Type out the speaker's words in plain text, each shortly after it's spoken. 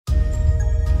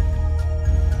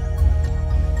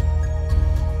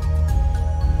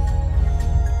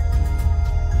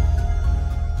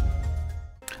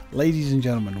Ladies and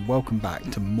gentlemen, welcome back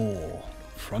to more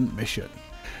Front Mission.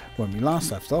 When we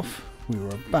last left off, we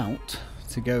were about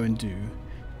to go and do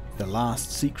the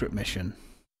last secret mission.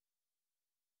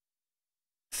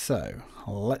 So,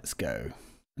 let's go.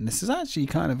 And this is actually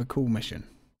kind of a cool mission.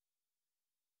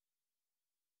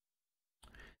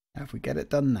 Now, if we get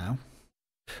it done now,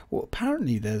 well,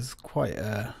 apparently there's quite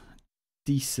a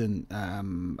decent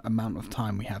amount of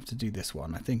time we have to do this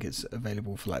one. I think it's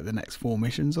available for like the next 4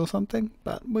 missions or something,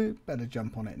 but we better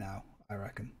jump on it now, I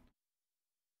reckon.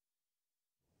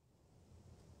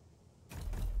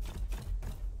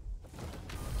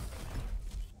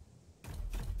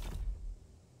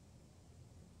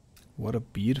 What a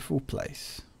beautiful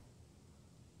place.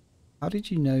 How did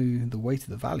you know the way to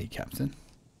the valley, Captain?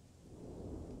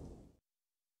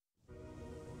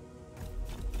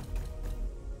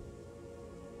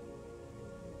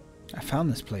 I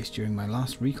found this place during my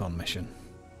last recon mission.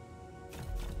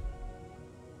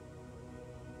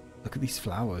 Look at these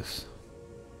flowers.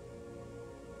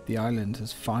 The island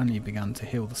has finally begun to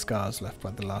heal the scars left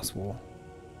by the last war.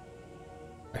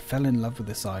 I fell in love with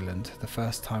this island the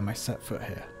first time I set foot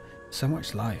here. So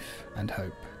much life and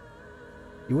hope.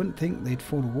 You wouldn't think they'd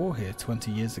fought a war here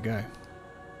 20 years ago.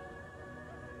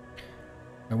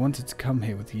 I wanted to come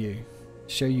here with you,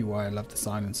 show you why I love this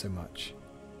island so much.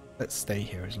 Let's stay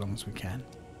here as long as we can.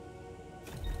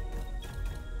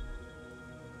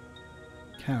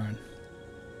 Karen.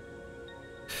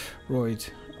 Royd,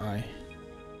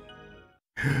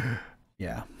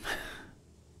 yeah.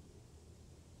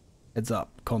 Heads up,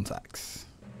 contacts.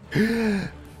 Yeah,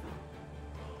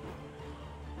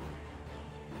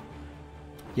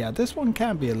 this one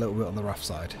can be a little bit on the rough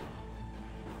side.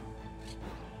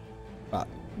 But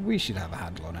we should have a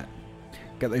handle on it.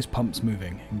 Get those pumps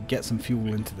moving and get some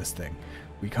fuel into this thing.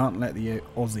 We can't let the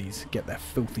Aussies get their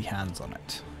filthy hands on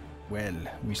it. Well,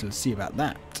 we shall see about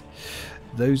that.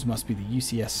 Those must be the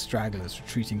UCS stragglers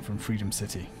retreating from Freedom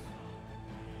City.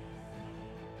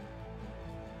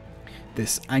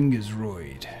 This angers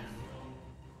Royd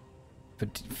for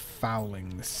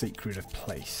fouling the sacred of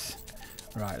place.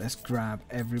 Right, let's grab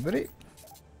everybody.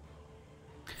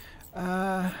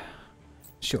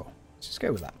 Sure, let's just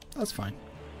go with that. That's fine.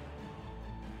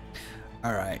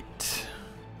 Alright,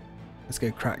 let's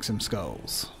go crack some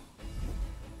skulls.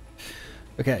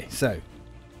 Okay, so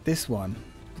this one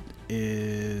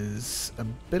is a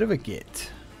bit of a git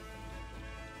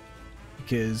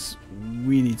because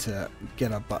we need to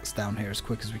get our butts down here as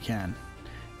quick as we can.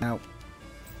 Now,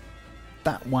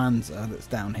 that Wanzer that's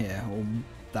down here, or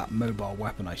that mobile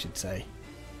weapon I should say,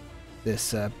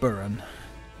 this Buran,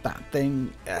 that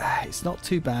thing, it's not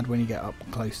too bad when you get up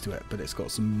close to it, but it's got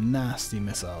some nasty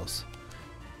missiles.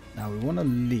 Now we want to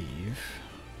leave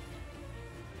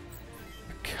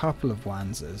a couple of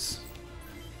Wanzers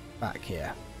back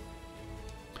here.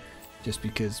 Just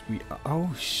because we...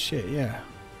 Oh shit, yeah.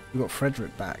 We got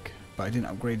Frederick back, but I didn't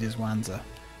upgrade his Wanzer.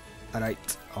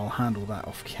 Alright, I'll handle that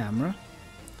off camera.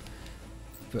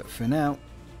 But for now,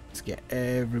 let's get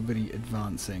everybody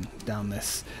advancing down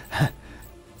this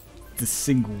the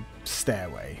single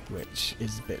stairway, which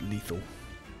is a bit lethal.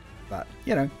 But,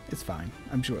 you know, it's fine.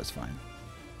 I'm sure it's fine.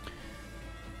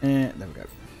 There we go.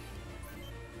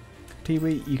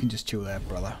 Pee-wee, you can just chill there,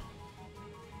 brother.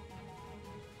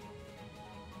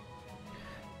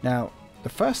 Now, the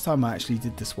first time I actually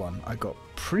did this one, I got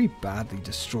pretty badly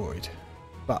destroyed.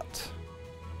 But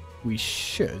we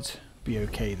should be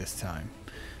okay this time.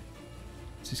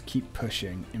 Just keep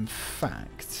pushing. In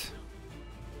fact,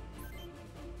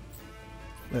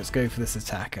 let's go for this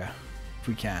attacker if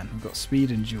we can. We've got speed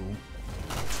and duel.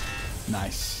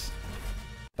 Nice.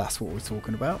 That's what we're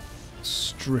talking about.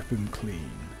 Strip him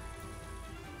clean.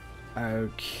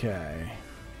 Okay.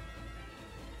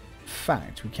 In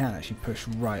fact, we can actually push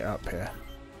right up here.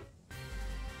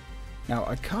 Now,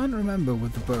 I can't remember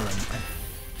with the Buran. I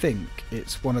think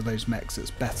it's one of those mechs that's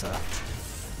better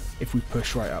if we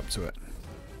push right up to it.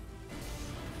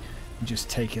 And just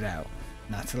take it out.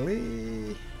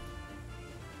 Natalie.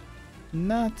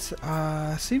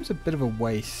 Seems a bit of a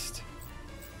waste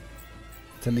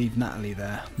to leave Natalie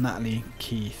there. Natalie,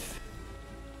 Keith.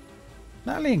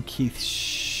 Natalie and Keith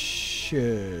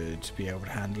should be able to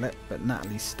handle it, but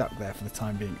Natalie's stuck there for the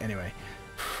time being. Anyway,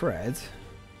 Fred,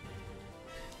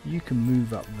 you can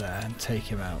move up there and take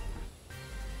him out.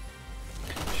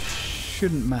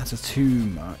 Shouldn't matter too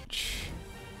much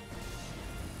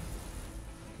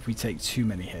if we take too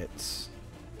many hits,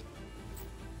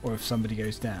 or if somebody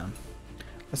goes down.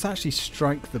 Let's actually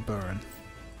strike the Buran.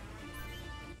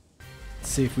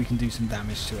 See if we can do some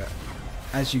damage to it.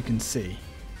 As you can see,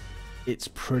 it's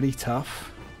pretty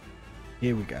tough.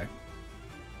 Here we go.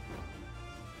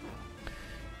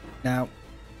 Now,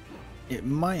 it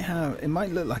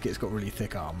might look like it's got really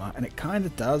thick armor, and it kind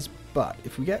of does, but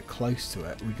if we get close to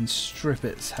it, we can strip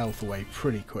its health away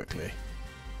pretty quickly.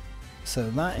 So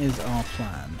that is our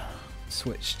plan.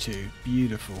 Switch to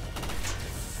beautiful.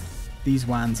 These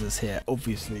Wanzers here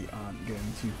obviously aren't going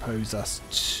to pose us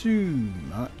too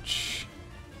much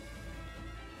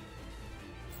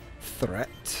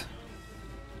threat.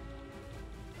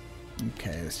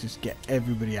 Okay, let's just get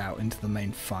everybody out into the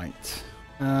main fight.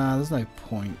 There's no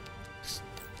point. Just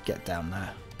get down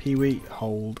there. Pee-wee,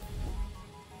 hold.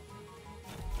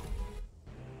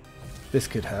 This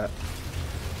could hurt.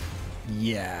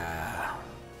 Yeah.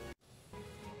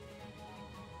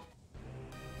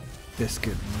 This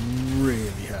could really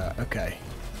hurt. Okay.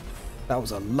 That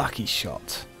was a lucky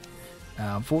shot.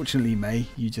 Unfortunately, May,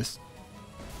 you just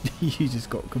you just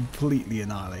got completely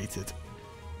annihilated.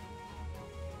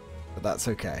 But that's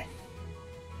okay.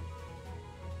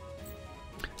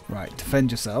 Right,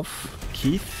 defend yourself.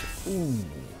 Keith. Ooh.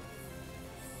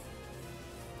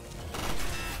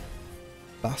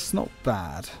 That's not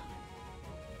bad.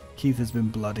 Keith has been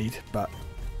bloodied, but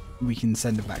we can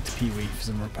send him back to Pee-wee for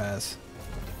some repairs.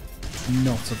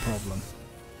 Not a problem.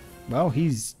 Well,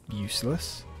 he's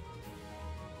useless.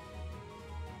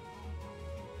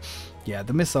 Yeah,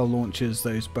 the missile launchers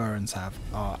those Burns have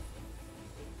are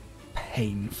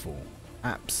painful.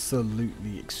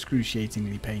 Absolutely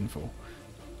excruciatingly painful.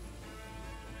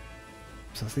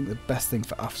 So I think the best thing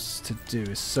for us to do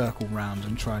is circle round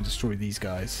and try and destroy these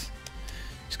guys.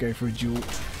 Just go for a duel.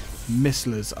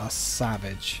 Misslers are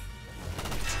savage.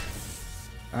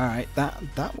 Alright,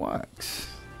 that works.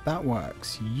 That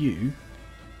works. You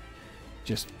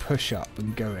just push up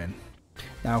and go in.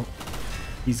 Now,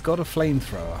 he's got a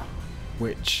flamethrower,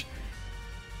 which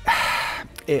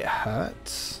it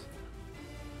hurts,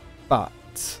 but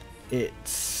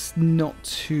it's not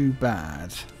too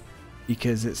bad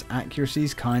because its accuracy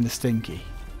is kind of stinky.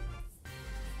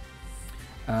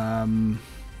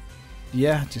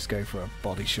 Yeah, just go for a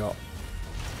body shot.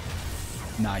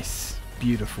 Nice.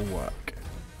 Beautiful work.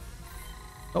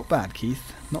 Not bad,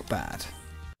 Keith. Not bad.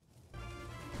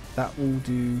 That will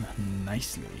do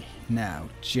nicely. Now,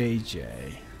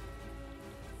 JJ.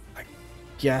 I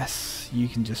guess you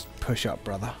can just push up,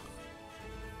 brother.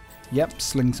 Yep,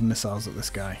 sling some missiles at this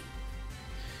guy.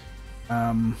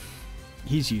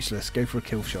 He's useless. Go for a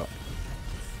kill shot.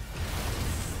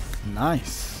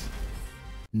 Nice.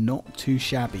 Not too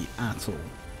shabby at all.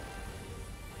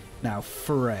 Now,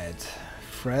 Fred.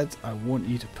 Fred, I want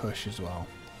you to push as well.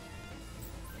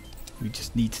 We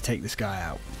just need to take this guy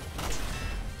out.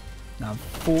 Now,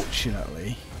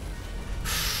 unfortunately...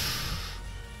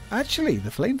 Actually, the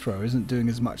flamethrower isn't doing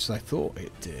as much as I thought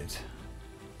it did.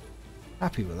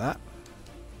 Happy with that.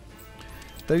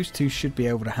 Those two should be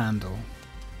able to handle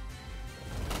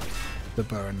the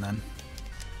burn then.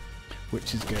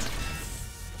 Which is good.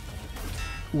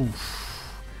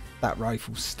 Oof. That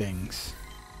rifle stings.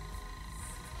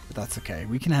 But that's okay.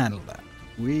 We can handle that.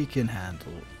 We can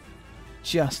handle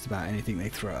just about anything they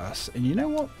throw at us. And you know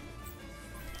what?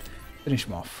 Finish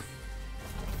them off.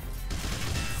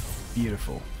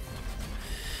 Beautiful.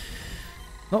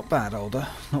 Not bad, Older.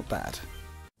 Not bad.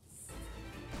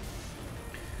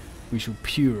 We shall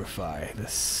purify the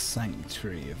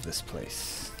sanctuary of this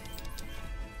place.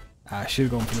 I should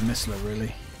have gone for the Missler,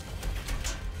 really.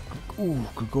 Ooh,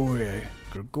 Gregorio.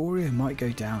 Gregorio might go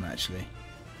down, actually.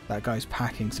 That guy's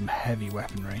packing some heavy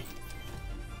weaponry.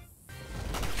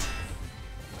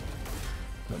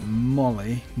 But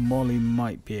Molly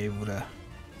might be able to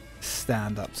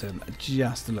stand up to him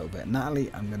just a little bit. Natalie,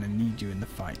 I'm going to need you in the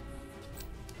fight.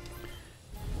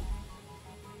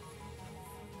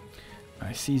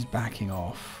 I see he's backing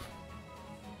off.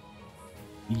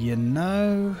 You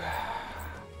know,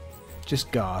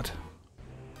 just guard.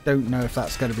 Don't know if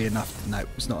that's going to be enough. No,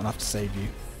 it's not enough to save you.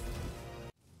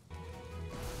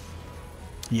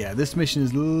 Yeah, this mission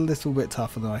is a little bit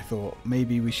tougher than I thought.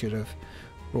 Maybe we should have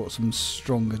brought some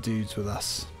stronger dudes with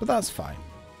us, but that's fine.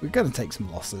 We're going to take some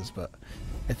losses, but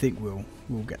I think we'll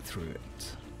get through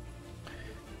it.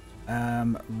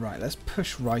 Right, let's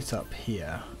push right up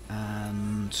here,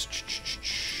 and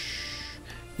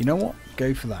you know what?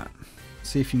 Go for that.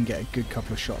 See if you can get a good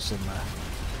couple of shots in there.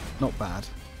 Not bad,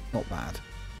 not bad.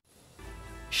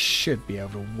 Should be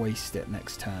able to waste it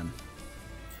next turn.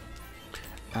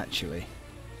 Actually,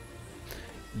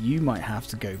 you might have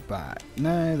to go back.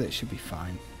 No, that should be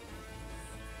fine.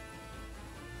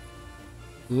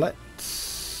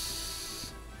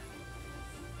 Let's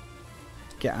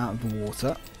get out of the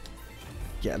water,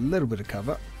 get a little bit of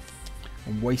cover,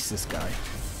 and waste this guy.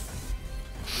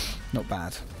 Not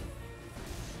bad.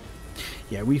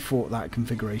 Yeah, we fought that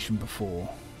configuration before.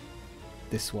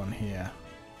 This one here.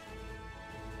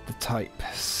 The Type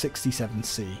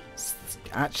 67C. It's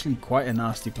actually quite a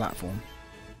nasty platform.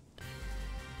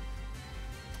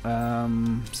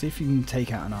 See if you can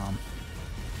take out an arm.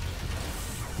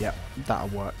 Yep,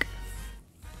 that'll work.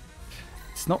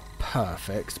 It's not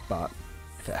perfect, but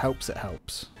if it helps, it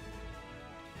helps.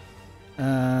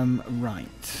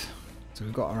 Right. So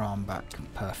we've got our arm back.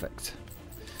 Perfect.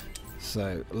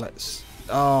 So let's...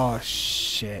 Oh,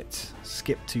 shit.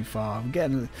 Skip too far. I'm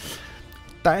getting...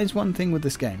 That is one thing with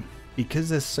this game. Because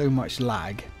there's so much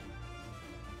lag,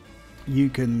 you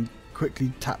can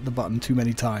quickly tap the button too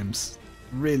many times.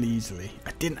 Really easily.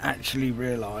 I didn't actually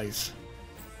realise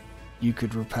you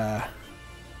could repair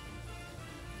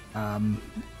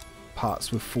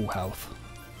parts with full health.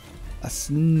 That's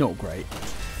not great,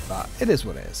 but it is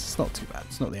what it is. It's not too bad.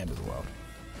 It's not the end of the world.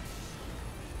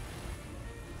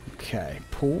 Okay,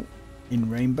 Paul in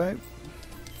Rainbow.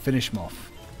 Finish him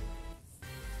off.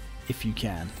 If you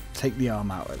can. Take the arm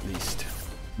out at least.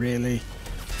 Really?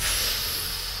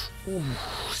 Ooh,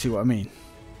 see what I mean?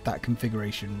 That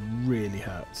configuration really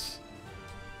hurts.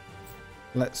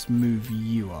 Let's move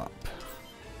you up.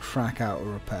 Crack out a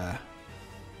repair.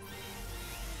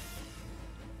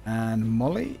 And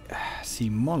Molly? See,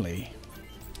 Molly,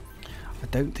 I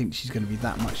don't think she's going to be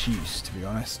that much use, to be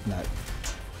honest. No.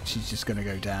 She's just going to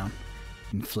go down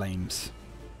in flames.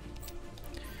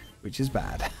 Which is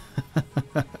bad.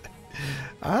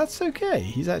 That's okay.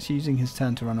 He's actually using his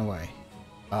turn to run away.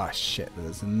 Ah, shit.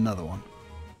 There's another one.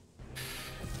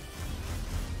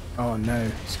 Oh no,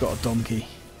 he's got a donkey.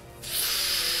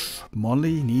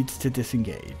 Molly needs to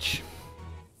disengage.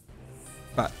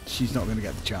 But she's not going to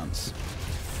get the chance.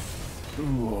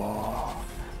 Ooh,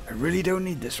 I really don't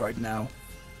need this right now.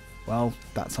 Well,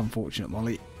 that's unfortunate,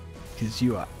 Molly, because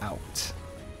you are out.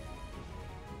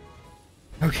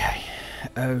 Okay,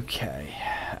 okay.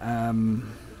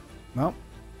 Well,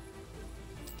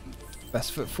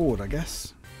 best foot forward, I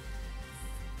guess.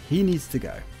 He needs to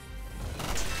go.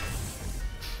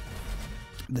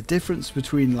 The difference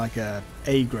between like a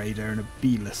A-grader and a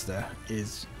B-lister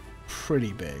is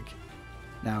pretty big.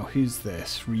 Now, who's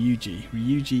this? Ryuji.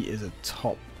 Ryuji is a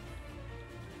top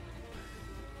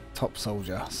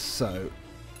soldier. So,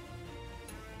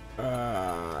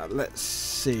 let's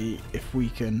see if we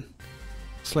can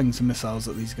sling some missiles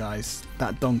at these guys.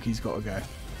 That donkey's got to go.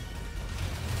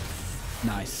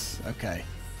 Nice. Okay.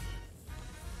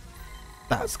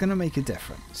 That's going to make a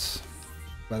difference.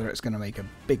 Whether it's going to make a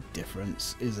big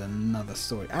difference is another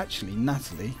story. Actually,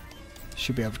 Natalie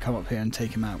should be able to come up here and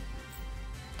take him out.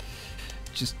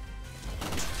 Just...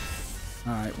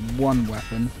 Alright, one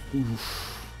weapon.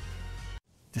 Oof.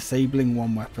 Disabling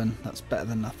one weapon. That's better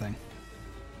than nothing.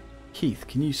 Keith,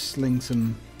 can you sling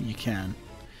some... You can.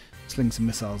 Sling some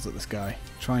missiles at this guy.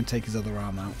 Try and take his other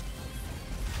arm out.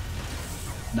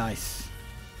 Nice.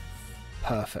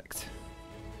 Perfect.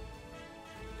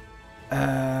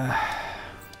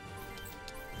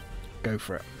 Go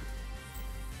for it.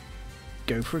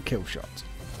 Go for a kill shot.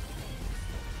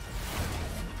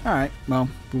 Alright, well,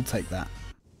 we'll take that.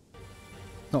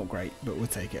 Not great, but we'll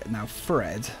take it. Now,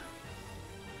 Fred.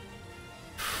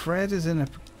 Fred is in a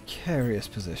precarious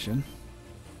position.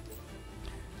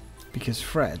 Because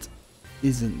Fred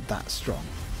isn't that strong.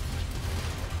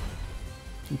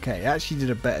 Okay, he actually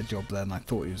did a better job than I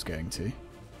thought he was going to.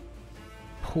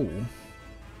 Paul.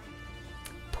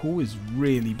 Paul is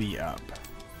really beat up.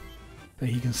 But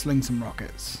he can sling some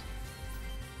rockets.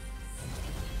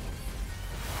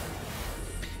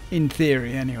 In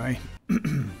theory, anyway.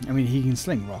 I mean, he can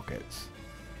sling rockets.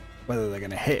 Whether they're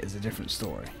going to hit is a different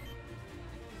story.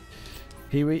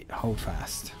 Pee-wee, hold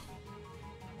fast.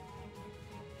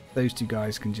 Those two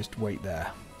guys can just wait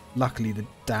there. Luckily, the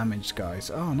damaged guys...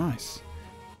 Oh, nice.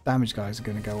 Damaged guys are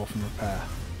going to go off and repair.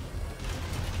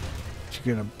 Which are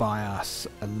going to buy us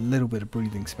a little bit of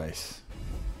breathing space.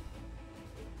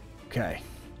 Okay.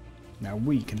 Now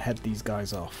we can head these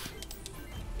guys off.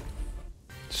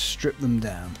 Strip them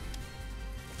down.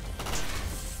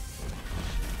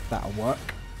 That'll work.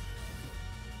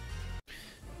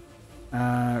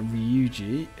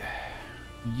 Ryuji,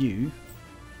 you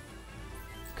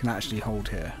can actually hold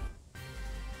here.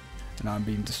 And I'm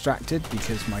being distracted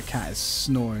because my cat is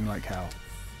snoring like hell.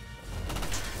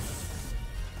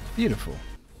 Beautiful.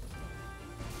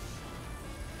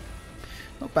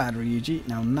 Not bad, Ryuji.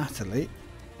 Now, Natalie,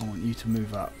 I want you to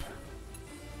move up.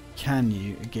 Can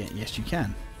you again? Yes, you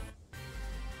can.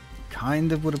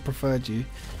 Kind of would have preferred you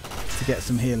to get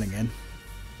some healing in,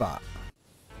 but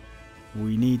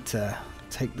we need to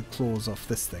take the claws off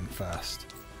this thing first.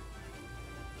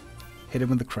 Hit him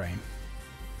with the crane.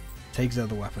 Take his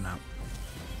other weapon out.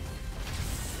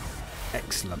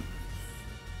 Excellent.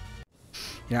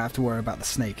 You don't have to worry about the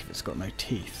snake if it's got no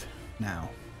teeth. Now.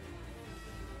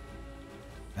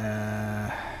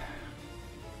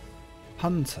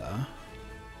 Hunter,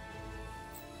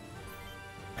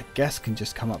 I guess, can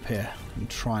just come up here and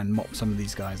try and mop some of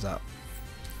these guys up.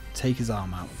 Take his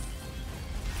arm out.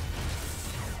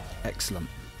 Excellent.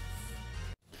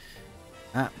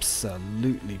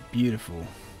 Absolutely beautiful.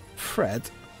 Fred,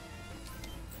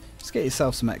 just get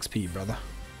yourself some XP, brother.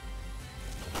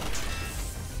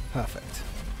 Perfect.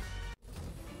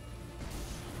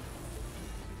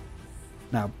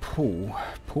 Now, Paul,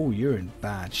 you're in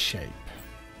bad shape.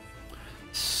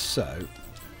 So,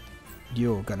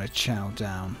 you're gonna chow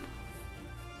down.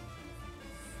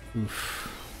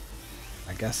 Oof.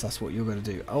 I guess that's what you're gonna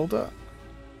do. Alder,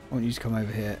 I want you to come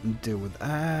over here and deal with...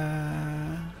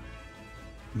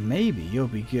 maybe you'll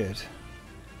be good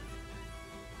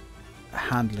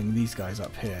handling these guys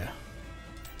up here.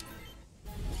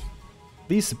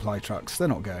 These supply trucks, they're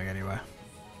not going anywhere.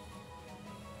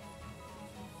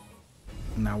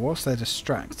 Now, whilst they're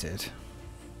distracted,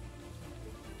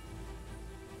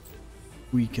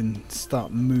 we can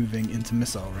start moving into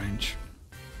missile range.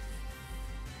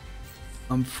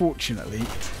 Unfortunately,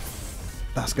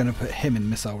 that's going to put him in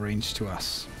missile range to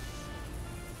us,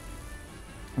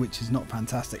 which is not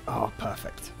fantastic. Oh,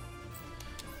 perfect.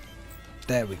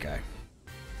 There we go.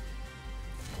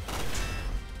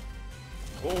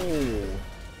 Oh,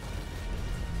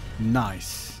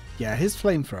 nice. Yeah, his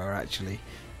flamethrower actually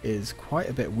is quite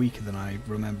a bit weaker than I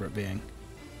remember it being.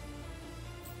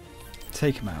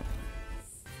 Take him out.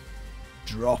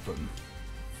 Drop him.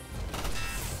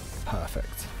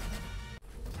 Perfect.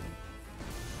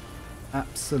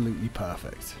 Absolutely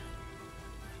perfect.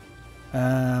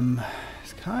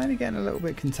 It's kind of getting a little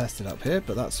bit contested up here,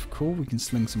 but that's cool. We can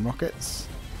sling some rockets.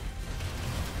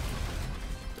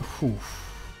 Oof.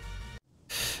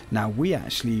 Now we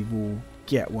actually will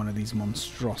get one of these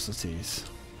monstrosities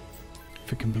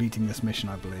for completing this mission,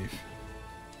 I believe,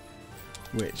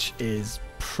 which is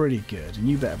pretty good, and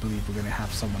you better believe we're going to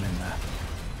have someone in there.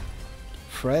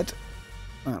 Fred,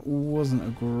 that wasn't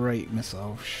a great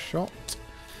missile shot,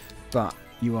 but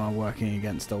you are working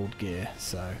against old gear,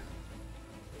 so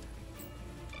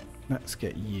let's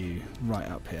get you right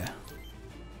up here.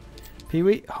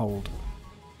 Pee-wee, hold.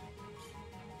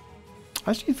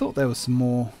 I actually thought there was some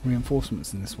more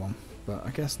reinforcements in this one, but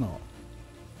I guess not.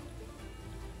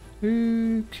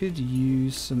 Who could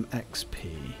use some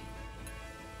XP?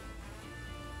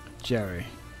 Jerry.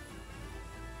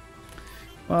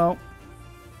 Well,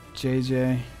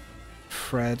 JJ,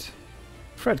 Fred.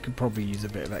 Fred could probably use a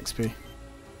bit of XP.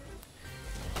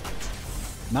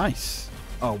 Nice.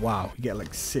 Oh wow, you get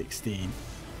like 16.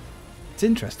 It's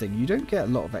interesting, you don't get a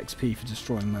lot of XP for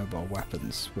destroying mobile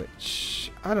weapons,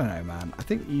 which, I don't know, man. I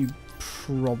think you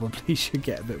probably should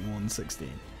get a bit more than 16,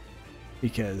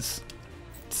 because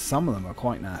some of them are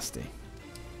quite nasty.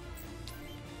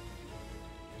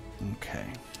 Okay.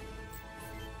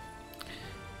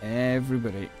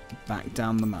 Everybody back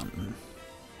down the mountain.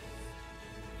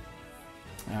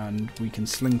 And we can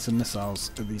sling some missiles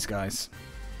at these guys.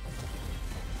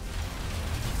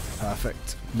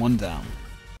 Perfect. One down.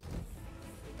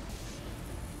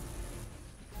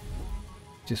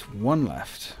 Just one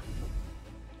left.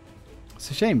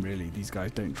 It's a shame, really, these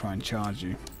guys don't try and charge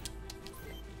you.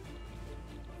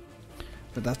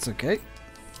 But that's okay.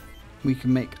 We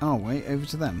can make our way over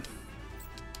to them.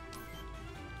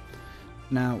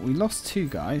 Now, we lost two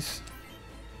guys.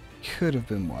 Could have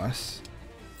been worse.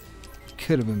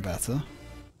 Could have been better.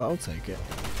 But I'll take it.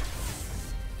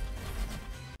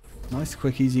 Nice,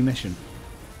 quick, easy mission.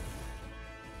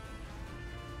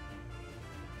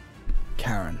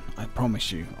 Karen, I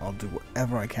promise you, I'll do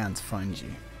whatever I can to find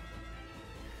you.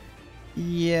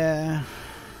 Yeah.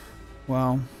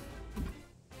 Well,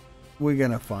 we're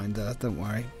gonna find her, don't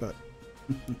worry, but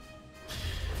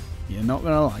you're not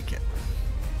gonna like it.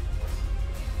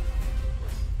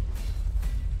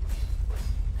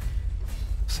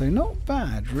 So not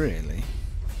bad, really.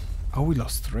 Oh, we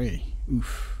lost 3.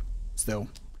 Oof. Still,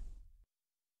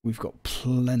 we've got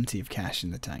plenty of cash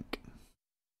in the tank.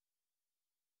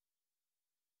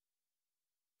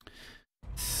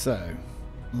 So,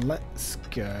 let's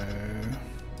go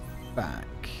back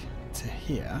to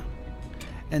here,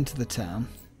 enter the town,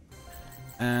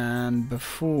 and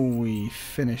before we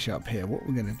finish up here, what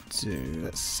we're going to do,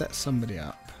 let's set somebody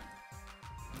up,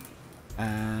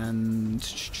 and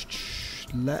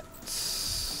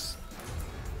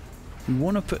we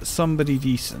want to put somebody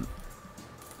decent,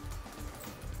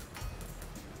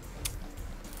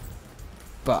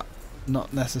 but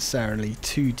not necessarily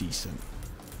too decent.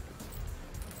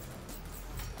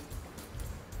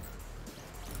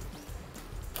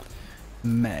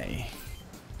 May.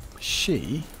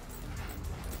 She,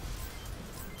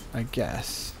 I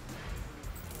guess.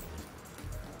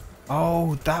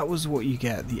 Oh, that was what you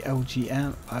get, the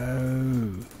LGM.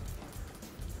 Oh.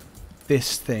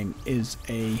 This thing is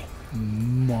a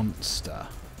monster.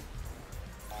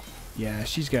 Yeah,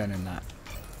 she's going in that.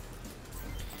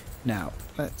 Now,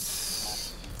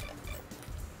 let's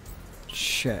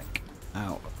check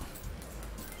out.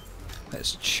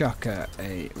 Let's chuck her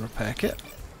a repair kit.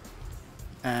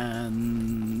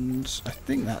 And I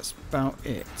think that's about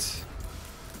it.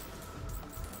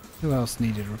 Who else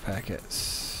needed repair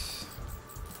kits?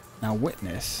 Now,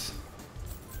 Witness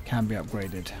can be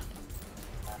upgraded.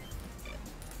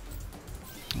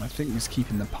 I think we was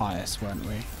keeping the Pious, weren't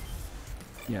we?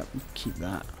 Yep, keep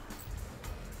that.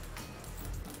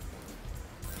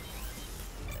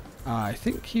 I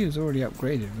think he was already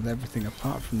upgraded with everything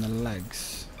apart from the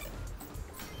legs.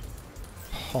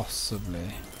 Possibly.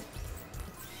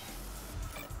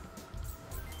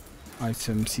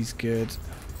 Items, he's good.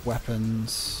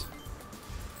 Weapons.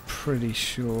 Pretty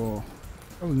sure.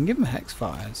 Oh, we can give him hex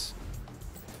fires.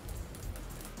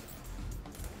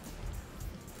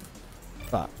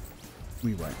 But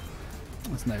we won't.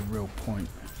 There's no real point.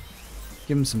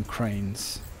 Give him some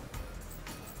cranes.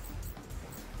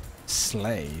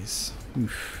 Slays.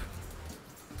 Oof.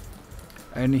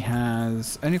 Only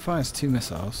fires 2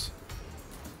 missiles.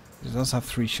 It does have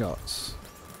 3 shots.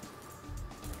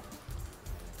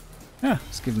 Yeah,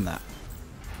 let's give him that.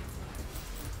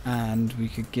 And we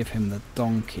could give him the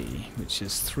donkey, which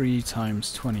is 3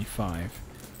 times 25.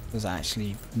 Was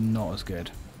actually not as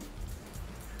good.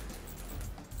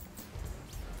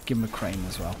 Give him a crane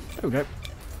as well. There we go.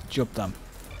 Job done.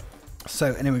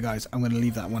 So anyway guys, I'm going to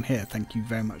leave that one here. Thank you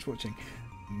very much for watching.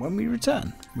 When we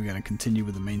return, we're going to continue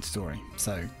with the main story.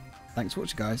 So thanks for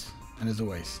watching guys, and as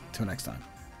always, till next time.